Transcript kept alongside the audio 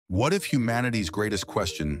What if humanity's greatest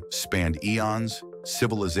question spanned eons,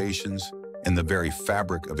 civilizations, and the very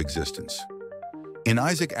fabric of existence? In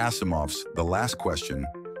Isaac Asimov's The Last Question,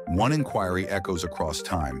 one inquiry echoes across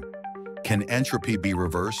time. Can entropy be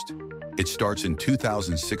reversed? It starts in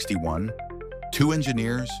 2061. Two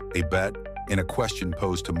engineers, a bet, and a question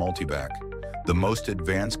posed to Multivac, the most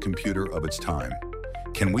advanced computer of its time.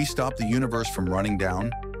 Can we stop the universe from running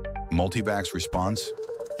down? Multivac's response?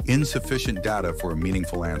 Insufficient data for a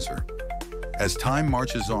meaningful answer. As time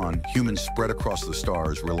marches on, humans spread across the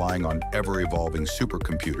stars relying on ever-evolving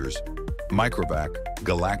supercomputers. Microvac,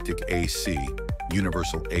 Galactic AC,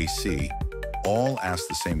 Universal AC, all ask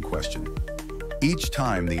the same question. Each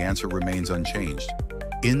time the answer remains unchanged.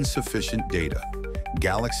 Insufficient data.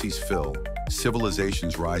 Galaxies fill,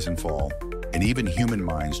 civilizations rise and fall, and even human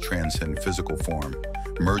minds transcend physical form,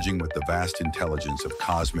 merging with the vast intelligence of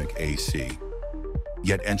cosmic AC.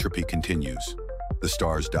 Yet entropy continues. The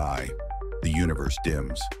stars die, the universe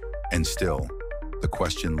dims, and still, the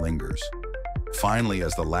question lingers. Finally,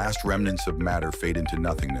 as the last remnants of matter fade into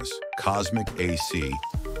nothingness, cosmic AC,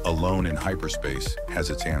 alone in hyperspace, has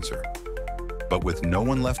its answer. But with no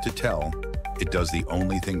one left to tell, it does the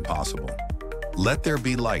only thing possible. Let there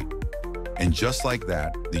be light. And just like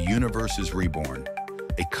that, the universe is reborn.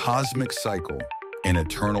 A cosmic cycle, an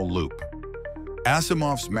eternal loop.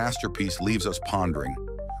 Asimov's masterpiece leaves us pondering.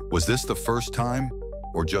 Was this the first time,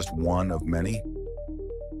 or just one of many?